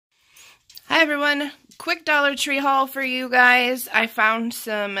fun quick Dollar Tree haul for you guys. I found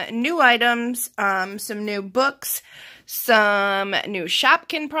some new items, some new books, some new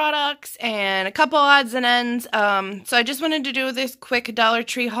Shopkins products, and a couple odds and ends. So I just wanted to do this quick Dollar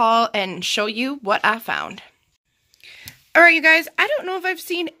Tree haul and show you what I found. Alright, you guys, I don't know if I've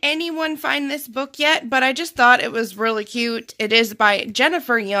seen anyone find this book yet, but I just thought it was really cute. It is by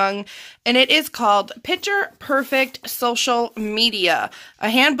Jennifer Young, and it is called Picture Perfect Social Media, a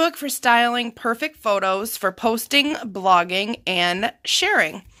handbook for styling perfect photos for posting, blogging, and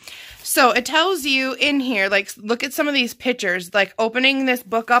sharing. So it tells you in here, like, look at some of these pictures, like opening this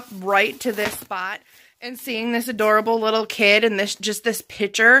book up right to this spot and seeing this adorable little kid and this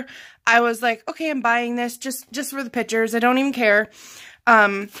picture. I was like, okay, I'm buying this just for the pictures. I don't even care.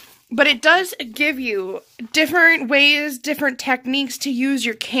 But it does give you different ways, different techniques to use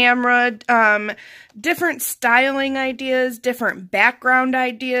your camera, different styling ideas, different background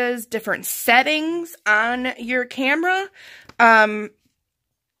ideas, different settings on your camera. It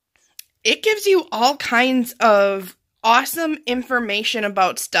gives you all kinds of awesome information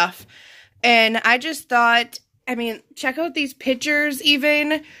about stuff. And I just thought, I mean, check out these pictures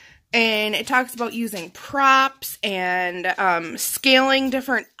even. And it talks about using props and scaling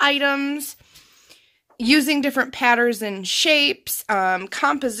different items, using different patterns and shapes,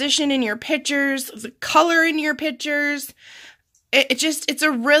 composition in your pictures, the color in your pictures. It's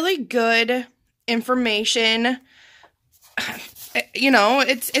a really good information. You know,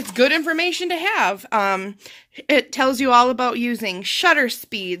 it's good information to have. It tells you all about using shutter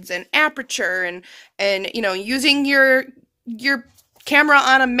speeds and aperture and you know, using your camera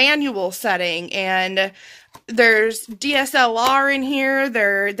on a manual setting, and there's DSLR in here.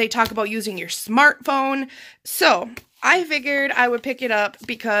 They talk about using your smartphone. So I figured I would pick it up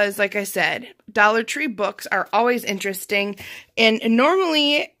because, like I said, Dollar Tree books are always interesting, and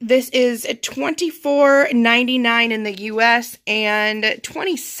normally this is $24.99 in the US and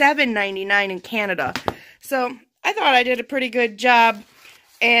 $27.99 in Canada. So I thought I did a pretty good job,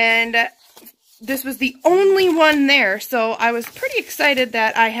 and this was the only one there, so I was pretty excited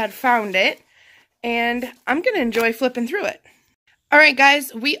that I had found it, and I'm going to enjoy flipping through it. Alright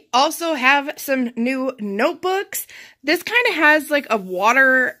guys, we also have some new notebooks. This kind of has like a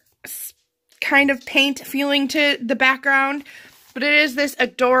water kind of paint feeling to the background, but it is this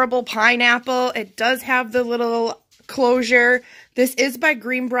adorable pineapple. It does have the little closure. This is by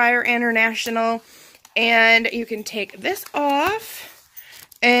Greenbrier International, and you can take this off.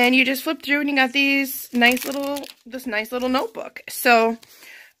 And you just flip through and you got this nice little notebook. So,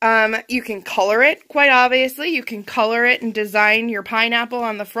 you can color it, quite obviously. You can color it and design your pineapple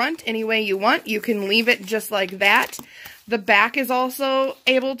on the front any way you want. You can leave it just like that. The back is also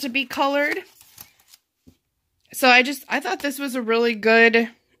able to be colored. So I thought this was a really good,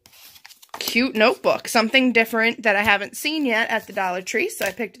 cute notebook. Something different that I haven't seen yet at the Dollar Tree, so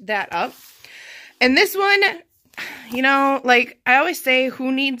I picked that up. And this one, you know, like, I always say,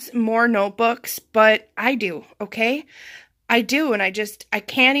 who needs more notebooks? But I do, okay? I do, and I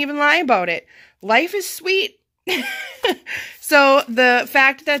can't even lie about it. Life is sweet. So, the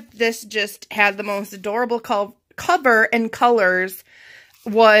fact that this just had the most adorable cover and colors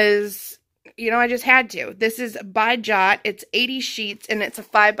was, you know, I just had to. This is by Jot. It's 80 sheets, and it's a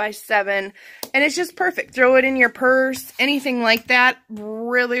 5x7, and it's just perfect. Throw it in your purse, anything like that.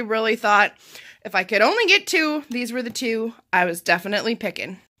 Really, really thought, if I could only get two, these were the two I was definitely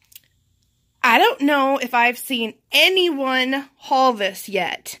picking. I don't know if I've seen anyone haul this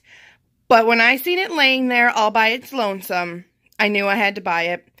yet, but when I seen it laying there all by its lonesome, I knew I had to buy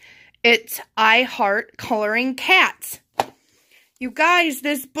it. It's I Heart Coloring Cats. You guys,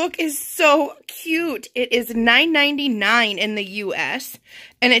 this book is so cute. It is $9.99 in the US,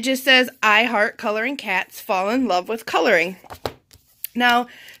 and it just says, I Heart Coloring Cats, Fall in Love with Coloring. Now,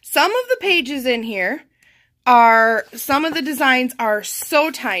 some of the pages in here some of the designs are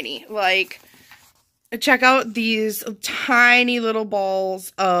so tiny. Like, check out these tiny little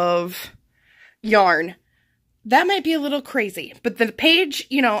balls of yarn. That might be a little crazy, but the page,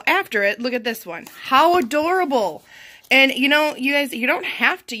 you know, after it, look at this one. How adorable. And, you know, you guys, you don't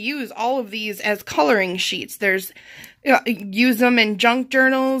have to use all of these as coloring sheets. Use them in junk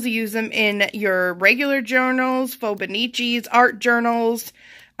journals, use them in your regular journals, Fauxbonichi's, art journals,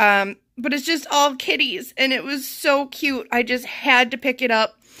 but it's just all kitties, and it was so cute. I just had to pick it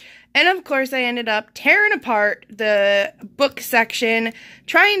up. And of course, I ended up tearing apart the book section,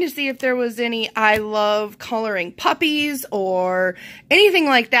 trying to see if there was any I love coloring puppies or anything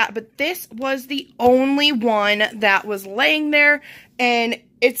like that. But this was the only one that was laying there, and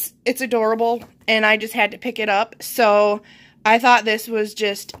it's adorable, and I just had to pick it up. So I thought this was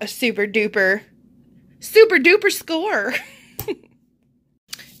just a super duper super duper score.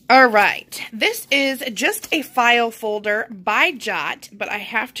 All right, this is just a file folder by Jot, but I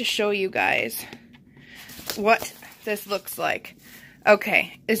have to show you guys what this looks like.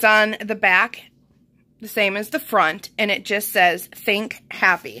 Okay, it's on the back, the same as the front, and it just says, think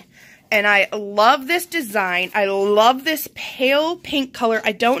happy. And I love this design. I love this pale pink color.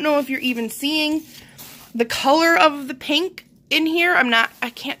 I don't know if you're even seeing the color of the pink in here. I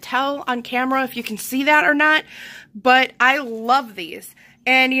can't tell on camera if you can see that or not, but I love these.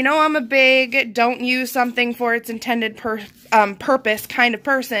 And you know I'm a big don't use something for its intended purpose kind of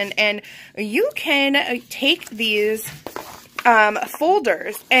person, and you can take these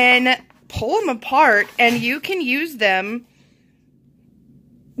folders and pull them apart, and you can use them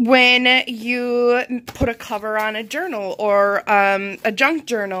when you put a cover on a journal or a junk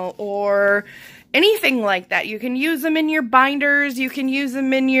journal or anything like that. You can use them in your binders. You can use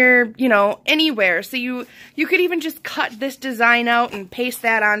them in your, anywhere. So you could even just cut this design out and paste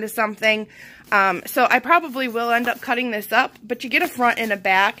that onto something. So I probably will end up cutting this up, but you get a front and a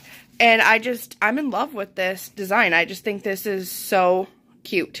back, and I'm in love with this design. I just think this is so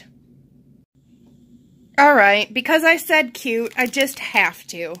cute. All right, because I said cute, I just have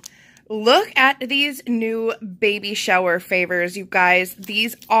to. Look at these new baby shower favors, you guys.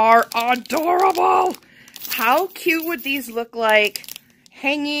 These are adorable. How cute would these look like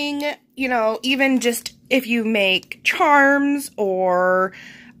hanging, even just if you make charms or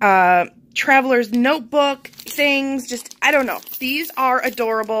traveler's notebook things, just, I don't know. These are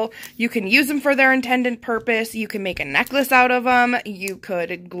adorable. You can use them for their intended purpose. You can make a necklace out of them. You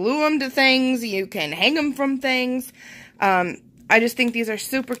could glue them to things. You can hang them from things. I just think these are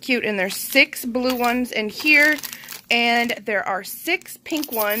super cute, and there's 6 blue ones in here, and there are 6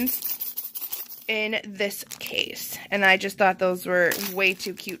 pink ones in this case. And I just thought those were way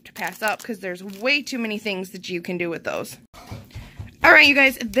too cute to pass up because there's way too many things that you can do with those. All right, you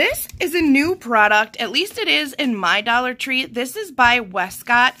guys, this is a new product. At least it is in my Dollar Tree. This is by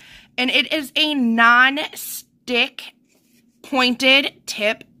Westcott, and it is a non-stick pointed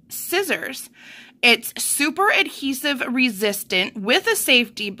tip scissors. It's super adhesive resistant with a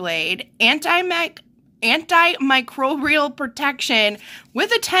safety blade, antimicrobial protection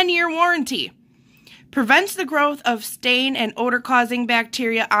with a 10-year warranty. Prevents the growth of stain and odor-causing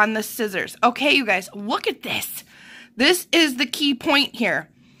bacteria on the scissors. Okay, you guys, look at this. This is the key point here.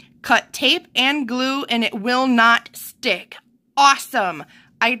 Cut tape and glue and it will not stick. Awesome.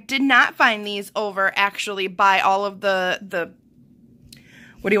 I did not find these over actually by all of the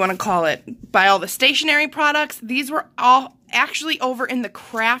what do you want to call it? By all the stationery products. These were all actually over in the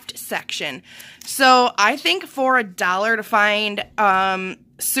craft section. So I think for $1 to find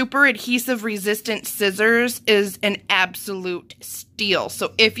super adhesive resistant scissors is an absolute steal.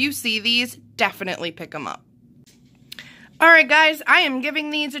 So if you see these, definitely pick them up. Alright guys, I am giving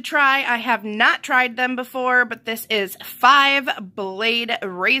these a try. I have not tried them before, but this is 5 blade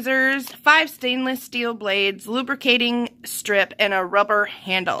razors, 5 stainless steel blades, lubricating strip, and a rubber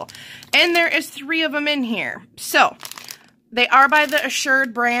handle. And there is 3 of them in here. So, they are by the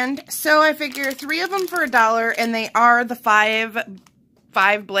Assured brand, so I figure 3 of them for $1, and they are the 5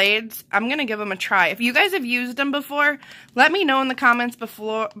 blades. I'm going to give them a try. If you guys have used them before, let me know in the comments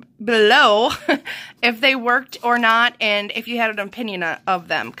below if they worked or not, and if you had an opinion of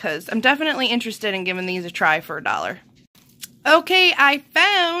them, because I'm definitely interested in giving these a try for $1. Okay, I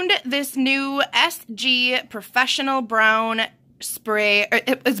found this new SG Professional Brown Spray.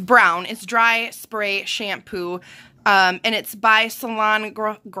 It's brown. It's dry spray shampoo. And it's by Salon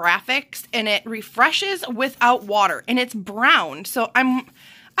Graphics, and it refreshes without water, and it's brown. So I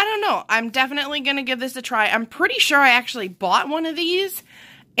don't know. I'm definitely going to give this a try. I'm pretty sure I actually bought one of these,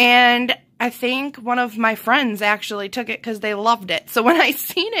 and I think one of my friends actually took it because they loved it. So when I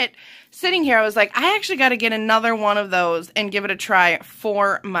seen it sitting here, I was like, I actually got to get another one of those and give it a try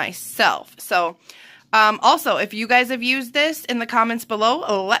for myself. So also, if you guys have used this in the comments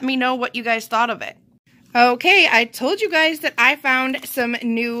below, let me know what you guys thought of it. Okay, I told you guys that I found some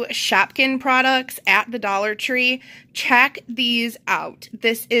new Shopkins products at the Dollar Tree. Check these out.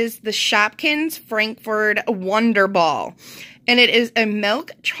 This is the Shopkins Frankfurt Wonder Ball. And it is a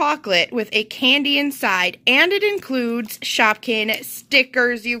milk chocolate with a candy inside. And it includes Shopkins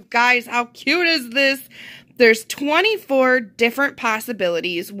stickers. You guys, how cute is this? There's 24 different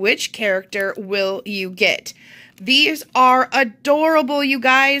possibilities. Which character will you get? These are adorable, you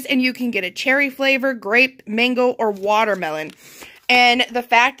guys, and you can get a cherry flavor, grape, mango, or watermelon. And the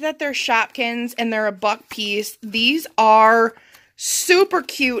fact that they're Shopkins and they're $1 piece, these are Super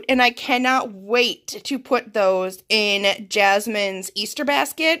cute, and I cannot wait to put those in Jasmine's Easter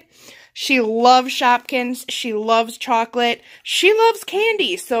basket. She loves Shopkins, she loves chocolate, she loves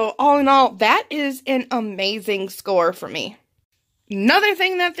candy, so all in all, that is an amazing score for me. Another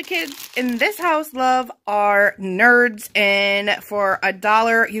thing that the kids in this house love are Nerds, and for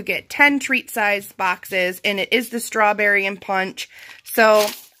 $1 you get 10 treat-sized boxes, and it is the strawberry and punch, so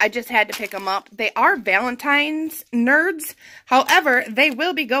I just had to pick them up. They are Valentine's Nerds, however, they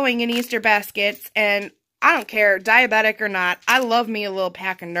will be going in Easter baskets, and I don't care, diabetic or not, I love me a little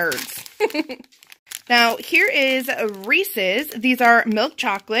pack of Nerds. Now, here is Reese's. These are milk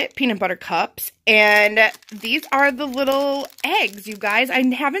chocolate peanut butter cups, and these are the little eggs, you guys. I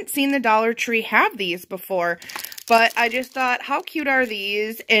haven't seen the Dollar Tree have these before, but I just thought, how cute are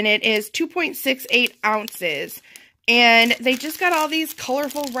these? And it is 2.68 ounces, and they just got all these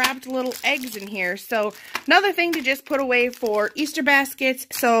colorful wrapped little eggs in here, so another thing to just put away for Easter baskets,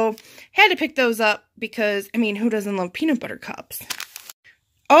 so had to pick those up because, I mean, who doesn't love peanut butter cups?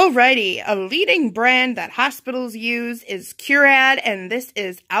 Alrighty, a leading brand that hospitals use is Curad, and this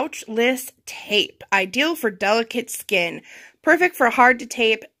is Ouchless Tape. Ideal for delicate skin. Perfect for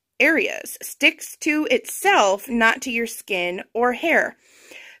hard-to-tape areas. Sticks to itself, not to your skin or hair.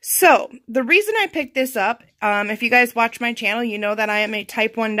 So, the reason I picked this up, if you guys watch my channel, you know that I am a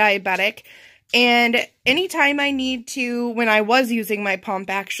type 1 diabetic. And anytime I need to, when I was using my pump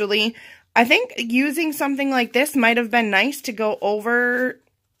actually, I think using something like this might have been nice to go over,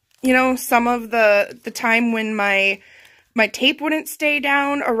 you know, some of the time when my tape wouldn't stay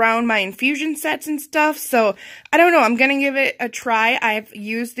down around my infusion sets and stuff. So, I don't know. I'm going to give it a try. I've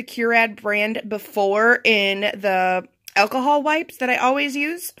used the Curad brand before in the alcohol wipes that I always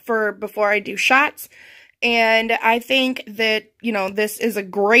use for before I do shots. And I think that, you know, this is a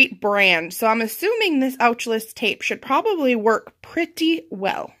great brand. So, I'm assuming this Ouchless Tape should probably work pretty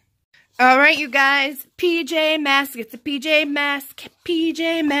well. Alright, you guys, PJ Mask, it's a PJ Mask,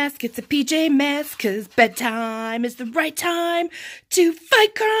 PJ Mask, it's a PJ Mask, 'cause bedtime is the right time to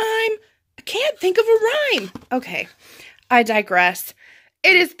fight crime. I can't think of a rhyme. Okay, I digress.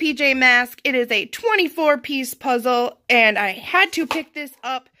 It is PJ Mask, it is a 24-piece puzzle, and I had to pick this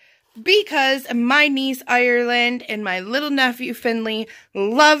up because my niece Ireland and my little nephew Finley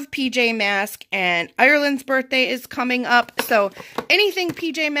love PJ Mask, and Ireland's birthday is coming up, so anything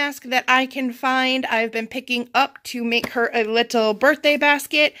PJ Mask that I can find, I've been picking up to make her a little birthday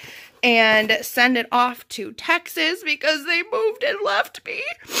basket and send it off to Texas because they moved and left me.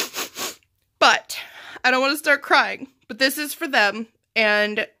 But I don't want to start crying, but this is for them,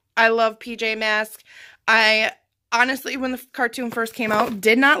 and I love PJ Mask. Honestly, when the cartoon first came out,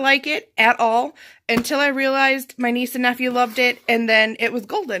 did not like it at all until I realized my niece and nephew loved it, and then it was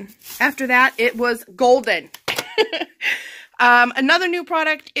golden. After that, it was golden. Another new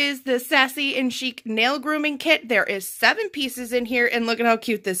product is the Sassy and Chic Nail Grooming Kit. There is 7 pieces in here, and look at how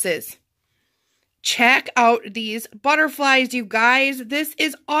cute this is. Check out these butterflies, you guys. This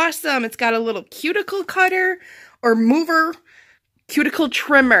is awesome. It's got a little cuticle cutter or mover. Cuticle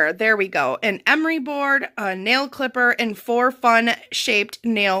trimmer, there we go, an emery board, a nail clipper, and 4 fun-shaped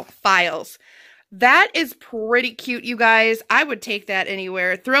nail files. That is pretty cute, you guys. I would take that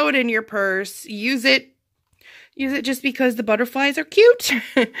anywhere. Throw it in your purse. Use it just because the butterflies are cute.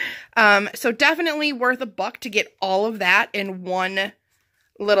 So definitely worth $1 to get all of that in one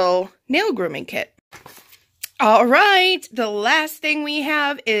little nail grooming kit. All right, the last thing we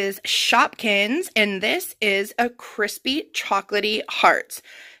have is Shopkins, and this is a crispy chocolatey hearts.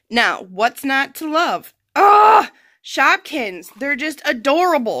 Now, what's not to love? Shopkins, they're just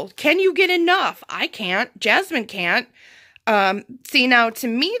adorable. Can you get enough? I can't. Jasmine can't. See, now, to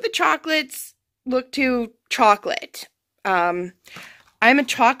me, the chocolates look too chocolate. I'm a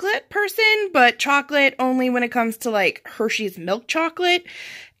chocolate person, but chocolate only when it comes to, like, Hershey's milk chocolate.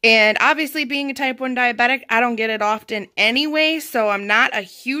 And obviously, being a type 1 diabetic, I don't get it often anyway, so I'm not a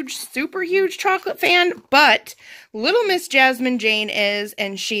super huge chocolate fan, but little Miss Jasmine Jane is,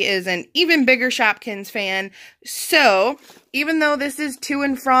 and she is an even bigger Shopkins fan. So, even though this is to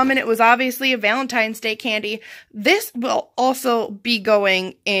and from, and it was obviously a Valentine's Day candy, this will also be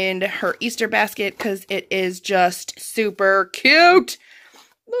going in her Easter basket, because it is just super cute.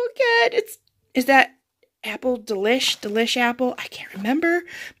 Look at it. Is that apple delish apple? I can't remember,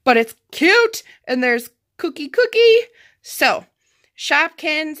 but it's cute, and there's cookie. So,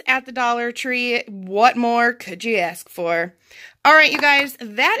 Shopkins at the Dollar Tree. What more could you ask for? All right, you guys,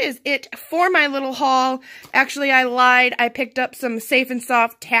 that is it for my little haul. Actually, I lied. I picked up some Safe and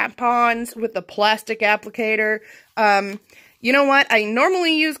Soft tampons with the plastic applicator. You know what? I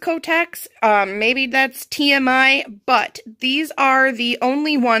normally use Kotex. Maybe that's TMI, but these are the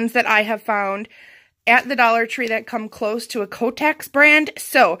only ones that I have found at the Dollar Tree that come close to a Kotex brand.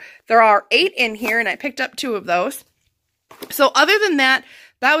 So there are 8 in here, and I picked up 2 of those. So other than that,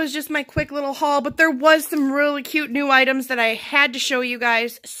 that was just my quick little haul, but there was some really cute new items that I had to show you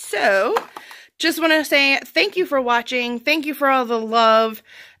guys. So just want to say thank you for watching. Thank you for all the love.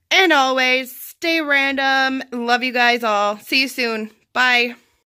 And always, stay random. Love you guys all. See you soon. Bye.